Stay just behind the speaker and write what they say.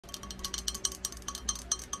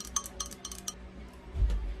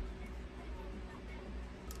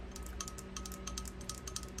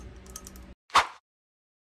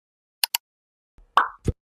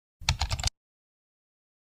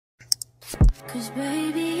'Cause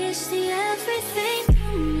baby, it's the everything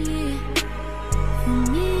for me, for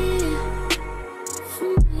me,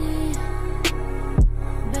 for me.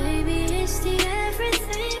 Baby, it's the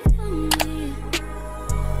everything for me,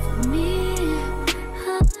 for me,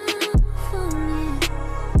 for me.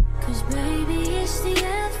 'Cause baby, it's the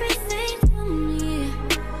everything for me.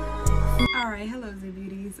 Alright, hello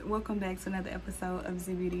ZheBeauties. Welcome back to another episode of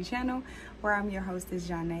ZheBeauty channel, where I'm your hostess,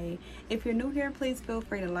 Janae. If you're new here, please feel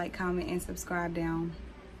free to like, comment, and subscribe down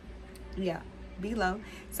below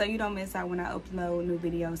so you don't miss out when I upload new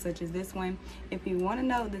videos such as this one. If you want to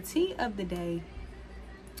know, the tea of the day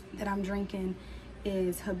that I'm drinking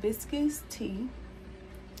is hibiscus tea.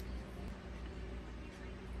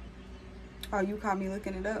 Oh, you caught me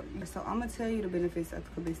looking it up. So I'm gonna tell you the benefits of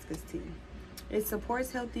hibiscus tea. It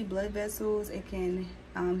supports healthy blood vessels. It can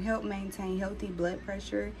help maintain healthy blood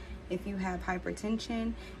pressure if you have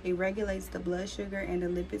hypertension. It regulates the blood sugar and the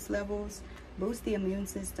lipids levels, boosts the immune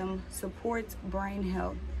system, supports brain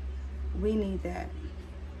health. We need that.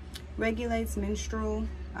 Regulates menstrual,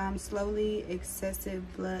 slowly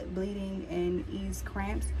excessive blood bleeding, and ease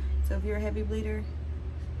cramps. So if you're a heavy bleeder,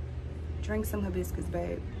 drink some hibiscus,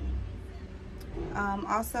 babe.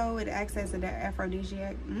 Also, it acts as an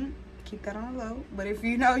aphrodisiac. Keep that on the low, but if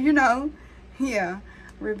you know, you know. Yeah,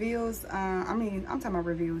 relieves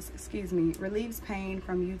pain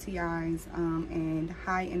from UTIs, and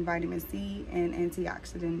high in vitamin C and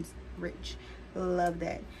antioxidants rich. Love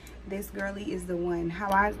that. This girly is the one. How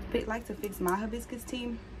I like to fix my hibiscus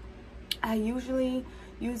tea, I usually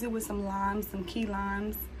use it with some limes, some key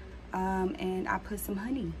limes, and I put some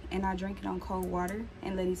honey and I drink it on cold water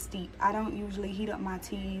and let it steep. I don't usually heat up my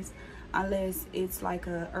teas unless it's like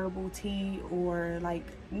a herbal tea, or like,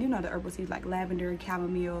 you know, the herbal teas like lavender,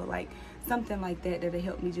 chamomile, like something like that that'll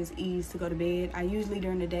help me just ease to go to bed. I usually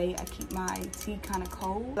during the day I keep my tea kind of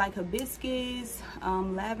cold, like hibiscus,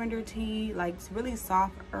 lavender tea, like really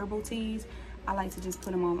soft herbal teas. I like to just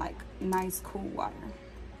put them on like nice cool water.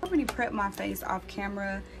 I already prepped my face off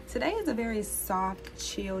camera. Today is a very soft,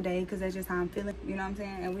 chill day because that's just how I'm feeling, you know what I'm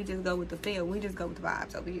saying? And we just go with the feel. We just go with the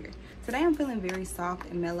vibes over here. Today I'm feeling very soft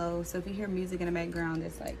and mellow. So if you hear music in the background,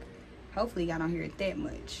 that's like, hopefully y'all don't hear it that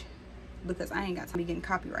much because I ain't got time to be getting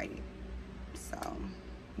copyrighted. So,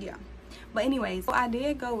 yeah. But anyways, so I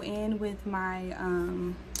did go in with my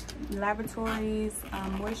Laboratories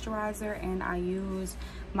moisturizer, and I use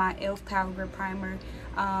my e.l.f. powder primer.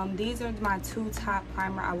 These are my two top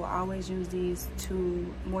primer. I will always use these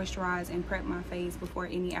to moisturize and prep my face before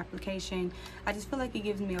any application. I just feel like it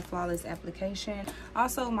gives me a flawless application.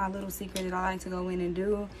 Also, my little secret that I like to go in and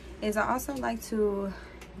do is I also like to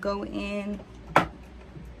go in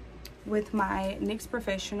with my NYX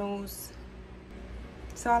Professionals.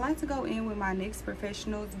 So I like to go in with my NYX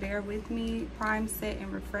Professionals Bear With Me Prime, Set,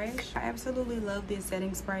 and Refresh. I absolutely love this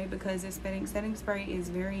setting spray because this setting spray is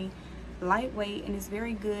very lightweight and it's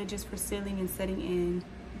very good just for sealing and setting in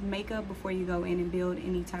makeup before you go in and build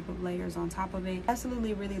any type of layers on top of it.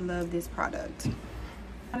 Absolutely really love this product.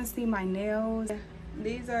 I want to see my nails.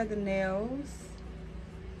 These are the nails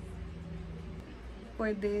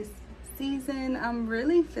for this season. I'm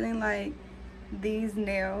really feeling like these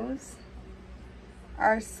nails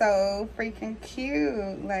are so freaking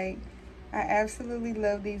cute. Like, I absolutely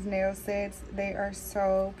love these nail sets. They are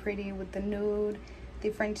so pretty with the nude, the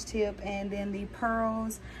French tip, and then the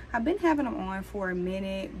pearls. I've been having them on for a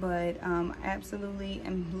minute, but absolutely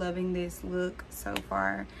am loving this look so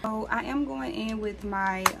far. So I am going in with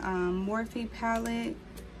my Morphe palette.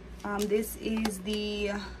 This is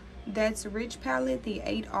the That's Rich palette, the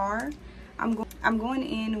 8R. I'm going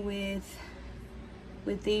in with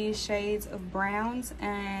these shades of browns,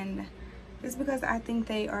 and it's because I think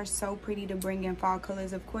they are so pretty to bring in fall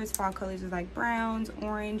colors. Of course, fall colors is like browns,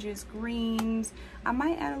 oranges, greens. I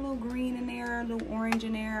might add a little green in there, a little orange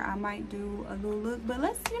in there. I might do a little look, but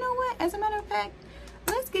let's, you know what, as a matter of fact,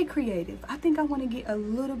 let's get creative. I think I want to get a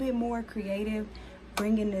little bit more creative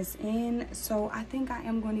bringing this in. So I think I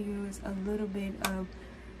am going to use a little bit of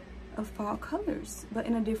fall colors, but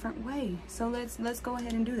in a different way. So let's go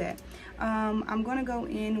ahead and do that. I'm gonna go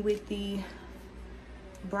in with the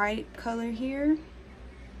bright color here,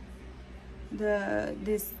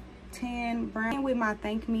 this tan brown, with my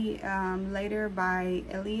Thank Me Later by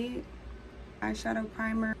Elliot eyeshadow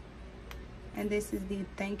primer, and this is the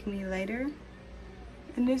Thank Me Later,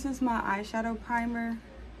 and this is my eyeshadow primer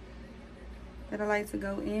that I like to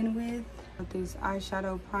go in with this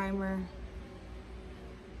eyeshadow primer.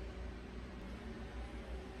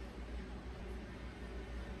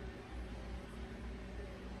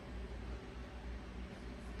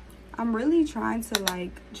 I'm really trying to like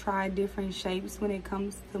try different shapes when it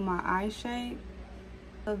comes to my eye shape.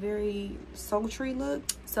 A very sultry look,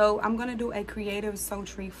 so I'm gonna do a creative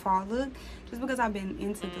sultry fall look just because I've been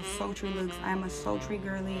into the sultry looks. I am a sultry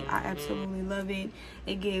girly. I absolutely love it.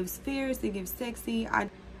 It gives fierce, it gives sexy.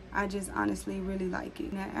 I just honestly really like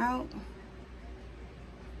it. That out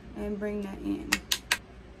and bring that in.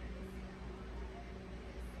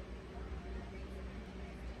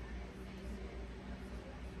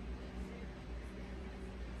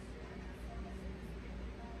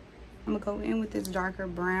 I'm gonna go in with this darker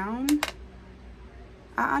brown.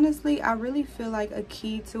 I really feel like a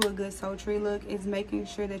key to a good sultry look is making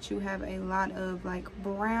sure that you have a lot of like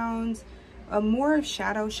browns, more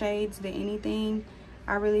shadow shades than anything.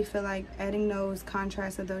 I really feel like adding those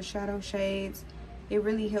contrasts of those shadow shades, it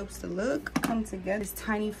really helps the look come together. This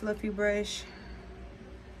tiny fluffy brush,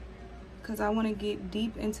 because I want to get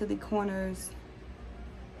deep into the corners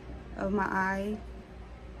of my eye.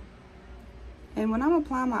 And when I'm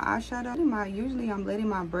applying my eyeshadow, usually I'm letting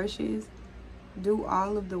my brushes do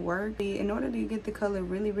all of the work. In order to get the color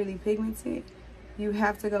really, really pigmented, you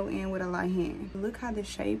have to go in with a light hand. Look how the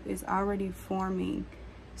shape is already forming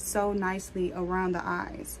so nicely around the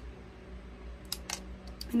eyes.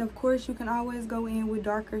 And of course, you can always go in with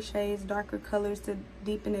darker shades, darker colors to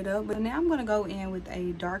deepen it up. But now I'm gonna go in with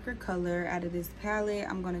a darker color out of this palette.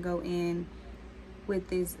 I'm gonna go in with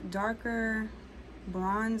this darker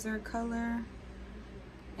bronzer color.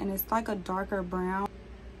 And it's like a darker brown.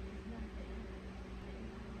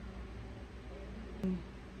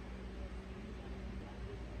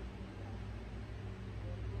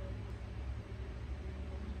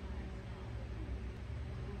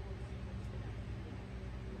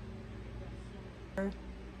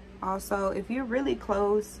 Also, if you're really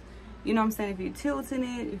close, you know what I'm saying, if you're tilting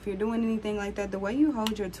it, if you're doing anything like that, the way you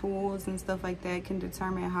hold your tools and stuff like that can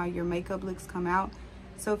determine how your makeup looks come out.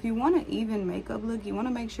 So if you want an even makeup look, you want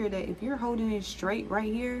to make sure that if you're holding it straight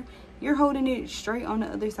right here, you're holding it straight on the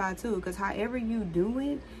other side too, because however you do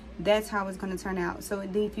it, that's how it's going to turn out. So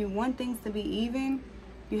if you want things to be even,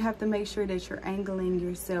 you have to make sure that you're angling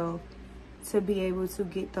yourself to be able to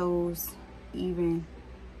get those even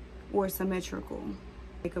or symmetrical.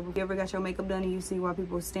 If you ever got your makeup done and you see why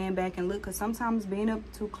people stand back and look, because sometimes being up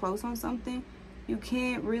too close on something, you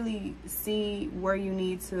can't really see where you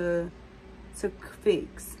need to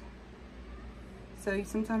fix. So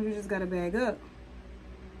sometimes you just gotta bag up.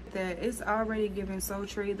 That it's already giving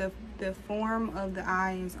sultry. The form of the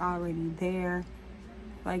eye is already there.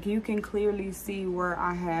 Like you can clearly see where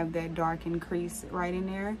I have that darkened crease right in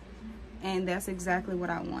there. And that's exactly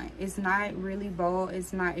what I want. It's not really bold,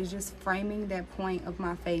 it's just framing that point of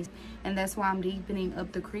my face. And that's why I'm deepening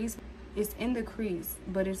up the crease. It's in the crease,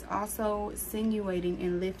 but it's also sinuating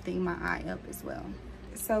and lifting my eye up as well.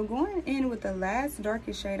 So going in with the last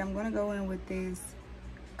darkest shade, I'm gonna go in with this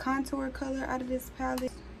contour color out of this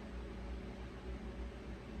palette.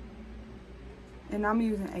 And I'm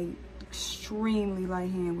using a extremely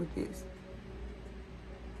light hand with this.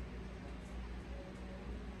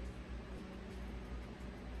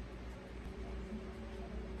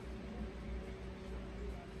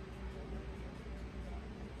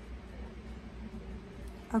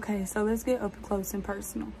 Okay, so let's get up close and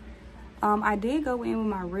personal. I did go in with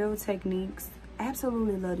my Real Techniques.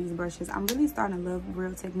 Absolutely love these brushes. I'm really starting to love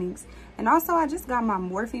Real Techniques. And also, I just got my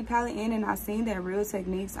Morphe palette in, and I seen that Real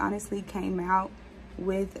Techniques honestly came out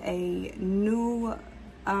with a new,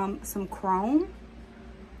 some chrome.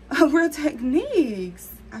 Real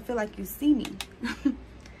Techniques. I feel like you see me.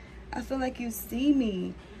 I feel like you see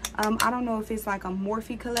me. I don't know if it's like a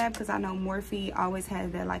Morphe collab, because I know Morphe always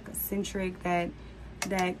has that like eccentric, that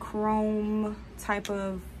chrome type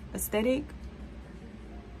of aesthetic,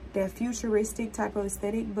 that futuristic type of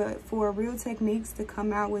aesthetic. But for Real Techniques to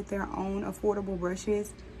come out with their own affordable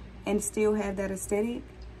brushes and still have that aesthetic,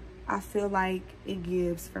 I feel like it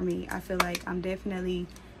gives for me. I feel like I'm definitely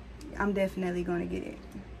gonna get it.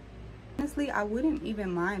 Honestly, I wouldn't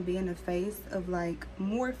even mind being the face of like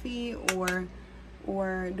Morphe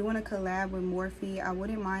or doing a collab with Morphe. I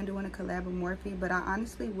wouldn't mind doing a collab with Morphe, but I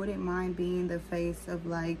honestly wouldn't mind being the face of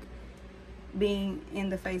like, being in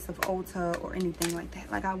the face of Ulta or anything like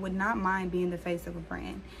that. Like I would not mind being the face of a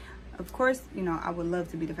brand. Of course, you know, I would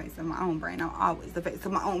love to be the face of my own brand. I'm always the face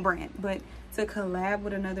of my own brand. But to collab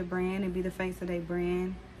with another brand and be the face of their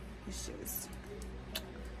brand, it's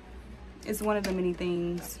one of the many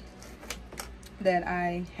things that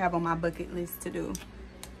I have on my bucket list to do.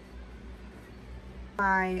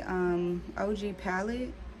 My OG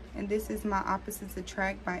palette, and this is my Opposites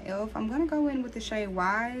Attract by e.l.f. I'm gonna go in with the shade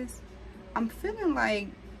Wise. I'm feeling like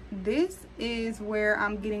this is where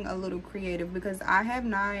I'm getting a little creative, because I have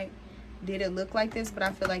not did it look like this, but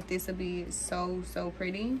I feel like this would be so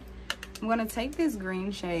pretty. I'm gonna take this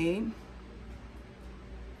green shade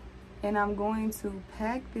and I'm going to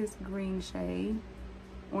pack this green shade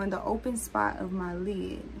on the open spot of my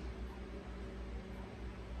lid.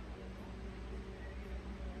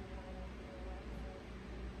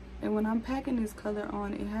 And when I'm packing this color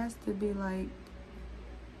on, it has to be like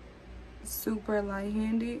super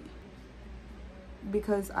light-handed,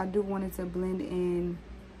 because I do want it to blend in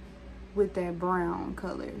with that brown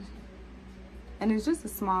color. And it's just a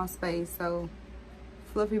small space, so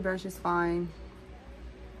fluffy brush is fine.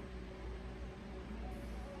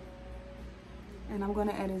 And I'm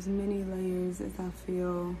gonna add as many layers as I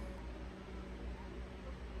feel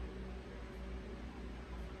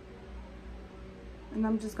and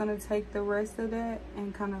I'm just gonna take the rest of that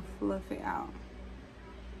and kind of fluff it out.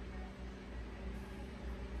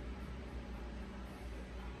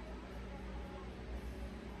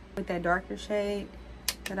 With that darker shade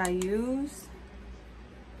that I use,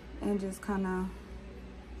 and just kind of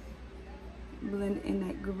blend in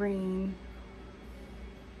that green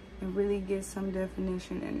and really get some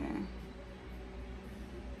definition in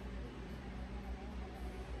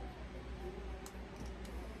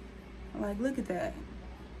there. Like, look at that.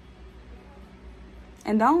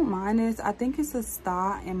 And don't mind this, I think it's a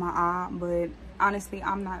star in my eye, but honestly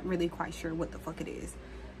I'm not really quite sure what the fuck it is.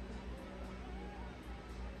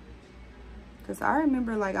 Because I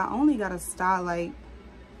remember, like, I only got a star like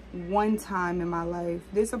one time in my life.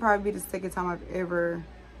 This will probably be the second time I've ever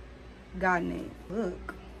gotten it.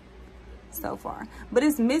 Look, so far. But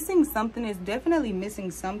it's missing something. It's definitely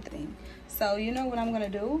missing something. So you know what I'm going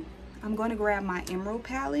to do? I'm going to grab my emerald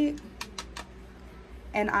palette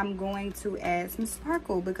and I'm going to add some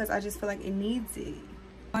sparkle, because I just feel like it needs it.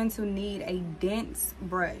 I'm going to need a dense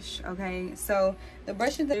brush, okay? So the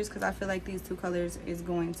brushes, because I feel like these two colors is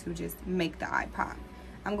going to just make the eye pop.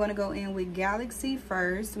 I'm going to go in with Galaxy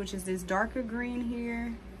first, which is this darker green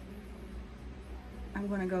here. I'm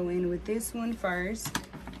going to go in with this one first.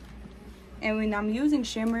 And when I'm using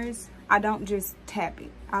shimmers, I don't just tap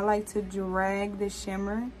it. I like to drag the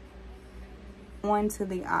shimmer onto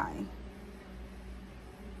the eye.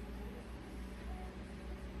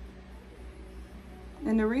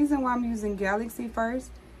 And the reason why I'm using Galaxy first,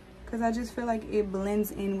 because I just feel like it blends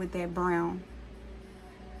in with that brown.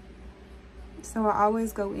 So I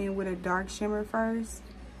always go in with a dark shimmer first,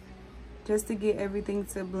 just to get everything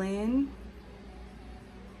to blend.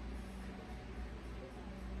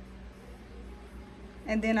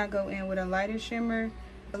 And then I go in with a lighter shimmer,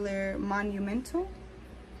 color Monumental.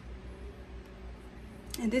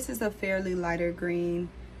 And this is a fairly lighter green,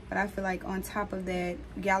 but I feel like on top of that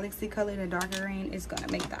Galaxy color, the darker green, is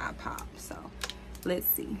gonna make the eye pop. So let's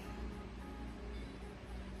see.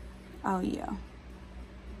 Oh yeah.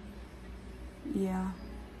 Yeah.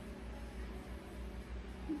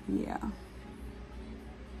 Yeah.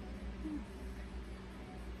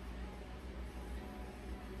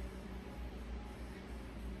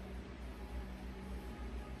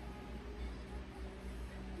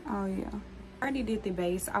 Oh yeah. I already did the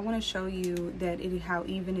base. I want to show you that how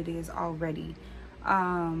even it is already.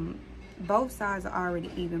 Both sides are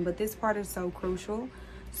already even, but this part is so crucial.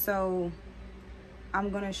 So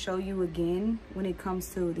I'm going to show you again when it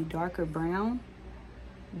comes to the darker brown,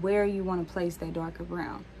 where you want to place that darker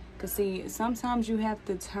brown. Because see, sometimes you have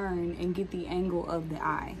to turn and get the angle of the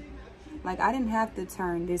eye. Like, I didn't have to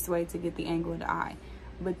turn this way to get the angle of the eye,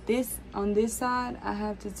 but this, on this side, I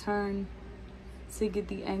have to turn to get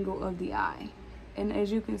the angle of the eye. And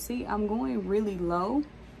as you can see, I'm going really low,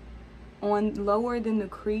 lower than the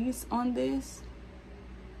crease on this,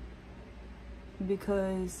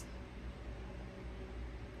 because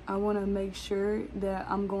I want to make sure that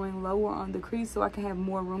I'm going lower on the crease so I can have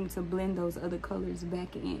more room to blend those other colors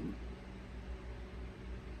back in.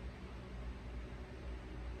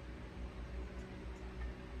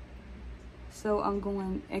 So I'm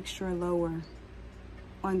going extra lower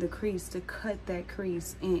on the crease to cut that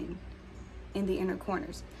crease in the inner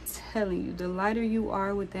corners. I'm telling you, the lighter you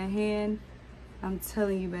are with that hand, I'm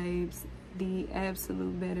telling you, babes, the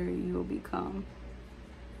absolute better you will become.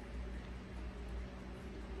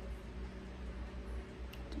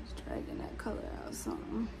 Just dragging that color out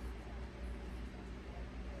some.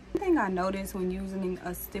 One thing I noticed when using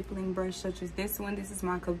a stippling brush such as this one, this is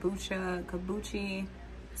my Kabuchi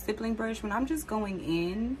stippling brush, when I'm just going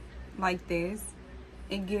in like this,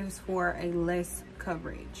 it gives for a less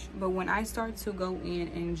coverage. But when I start to go in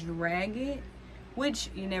and drag it, which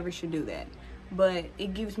you never should do that, but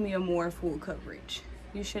it gives me a more full coverage.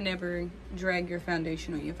 You should never drag your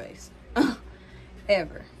foundation on your face.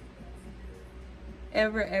 Ever.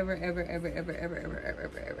 Ever, ever, ever, ever, ever, ever, ever, ever,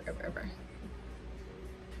 ever, ever, ever, ever.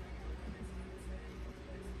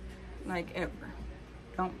 Like ever.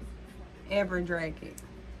 Don't ever drag it.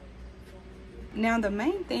 Now the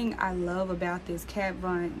main thing I love about this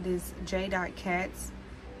this j.cat's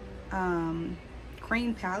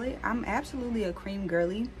cream palette, I'm absolutely a cream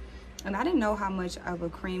girly, and I didn't know how much of a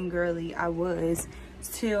cream girly I was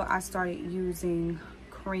till I started using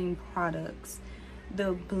cream products.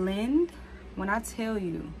 The blend, when I tell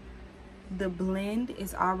you, the blend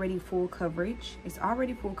is already full coverage. It's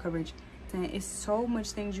already full coverage. And it's so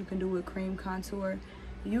much things you can do with cream contour.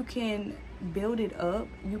 You can build it up,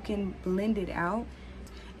 you can blend it out.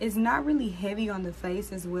 It's not really heavy on the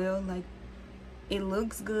face as well. Like, it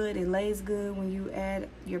looks good, it lays good when you add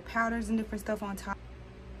your powders and different stuff on top.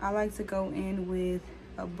 I like to go in with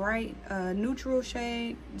a bright neutral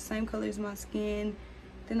shade, the same color as my skin.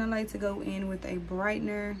 Then I like to go in with a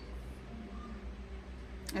brightener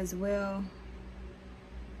as well.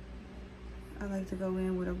 I like to go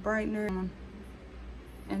in with a brightener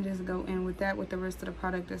and just go in with that with the rest of the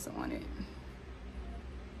product that's on it.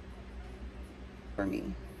 For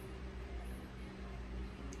me.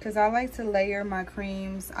 Because I like to layer my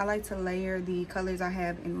creams. I like to layer the colors I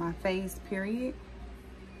have in my face, period.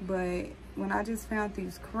 But when I just found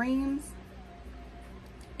these creams,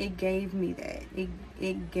 it gave me that.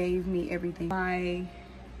 It gave me everything. My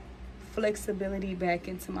flexibility back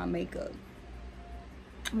into my makeup.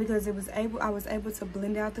 Because I was able to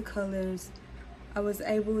blend out the colors. I was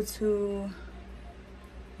able to,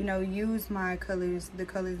 you know, use my colors, the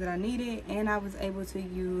colors that I needed, and I was able to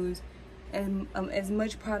use as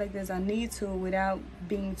much product as I need to without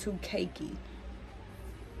being too cakey.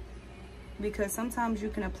 Because sometimes you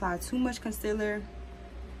can apply too much concealer,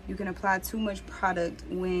 you can apply too much product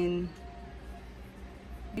when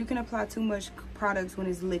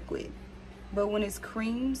it's liquid. But when it's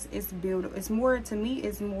creams, it's buildable. It's more, to me,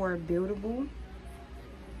 it's more buildable.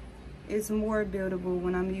 It's more buildable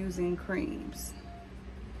when I'm using creams.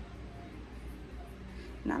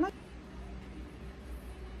 Not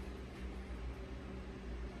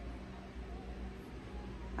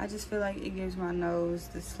I just feel like it gives my nose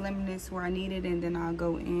the slimness where I need it, and then I'll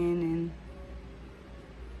go in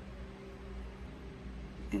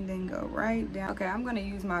and then go right down. Okay, I'm gonna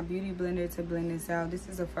use my beauty blender to blend this out. This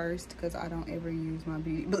is a first because I don't ever use my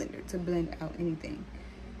beauty blender to blend out anything.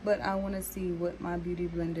 But I wanna see what my beauty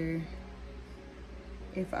blender,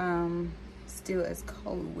 if I'm still as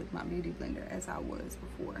cold with my beauty blender as I was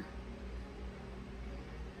before.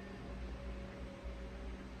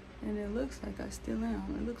 And it looks like I still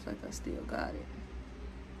am. It looks like I still got it.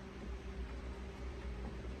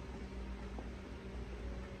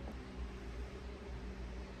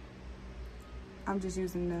 I'm just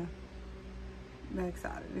using the back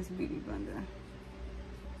side of this beauty blender.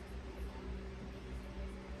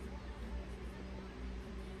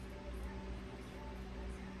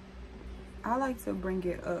 I like to bring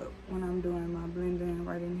it up when I'm doing my blending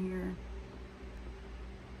right in here.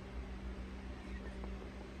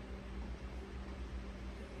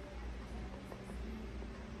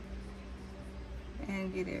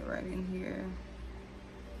 And get it right in here.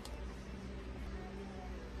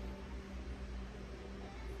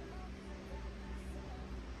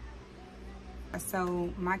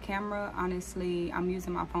 So my camera, honestly, I'm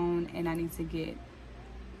using my phone and I need to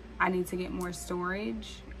get more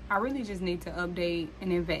storage. I really just need to update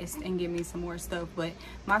and invest and get me some more stuff, but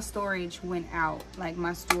my storage went out. Like,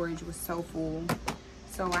 my storage was so full,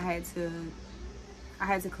 so I had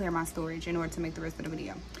to clear my storage in order to make the rest of the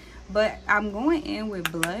video. But I'm going in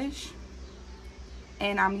with blush,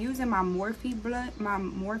 and I'm using my Morphe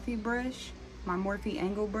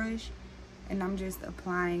angle brush, and I'm just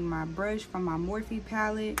applying my brush from my Morphe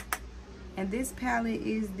palette. And this palette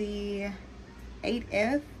is the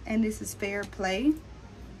 8F, and this is Fair Play.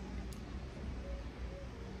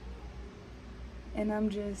 And I'm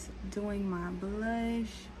just doing my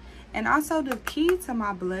blush. And also, the key to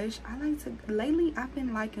my blush, lately I've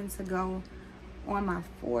been liking to go on my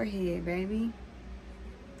forehead, baby.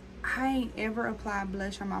 I ain't ever applied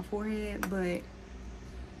blush on my forehead, but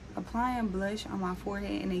applying blush on my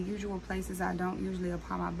forehead in the usual places I don't usually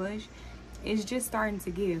apply my blush, it's just starting to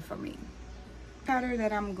give for me. Powder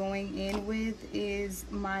that I'm going in with is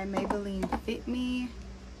my Maybelline Fit Me.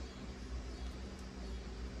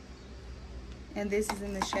 And this is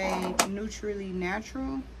in the shade Neutrally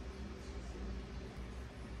Natural.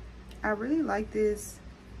 I really like this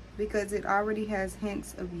because it already has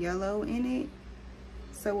hints of yellow in it.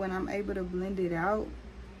 So when I'm able to blend it out,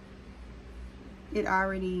 it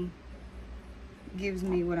already gives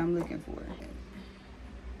me what I'm looking for.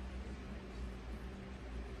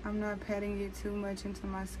 I'm not patting it too much into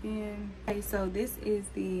my skin. Okay, so this is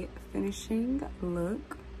the finishing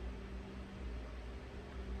look.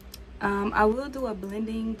 I will do a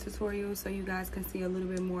blending tutorial so you guys can see a little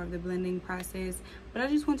bit more of the blending process, but I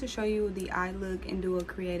just want to show you the eye look and do a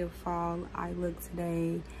creative fall eye look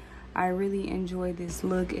today. I really enjoy this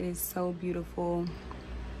look. It is so beautiful.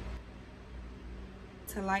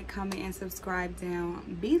 To like, comment, and subscribe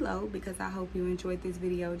down below, because I hope you enjoyed this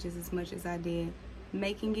video just as much as I did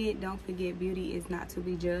making it. Don't forget, beauty is not to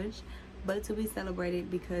be judged, but to be celebrated,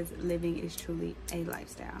 because living is truly a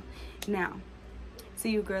lifestyle. Now, see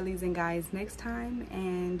you girlies and guys next time,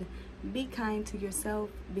 and be kind to yourself,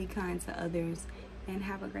 be kind to others, and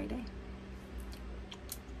have a great day.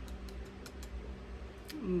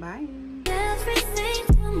 Bye. Everything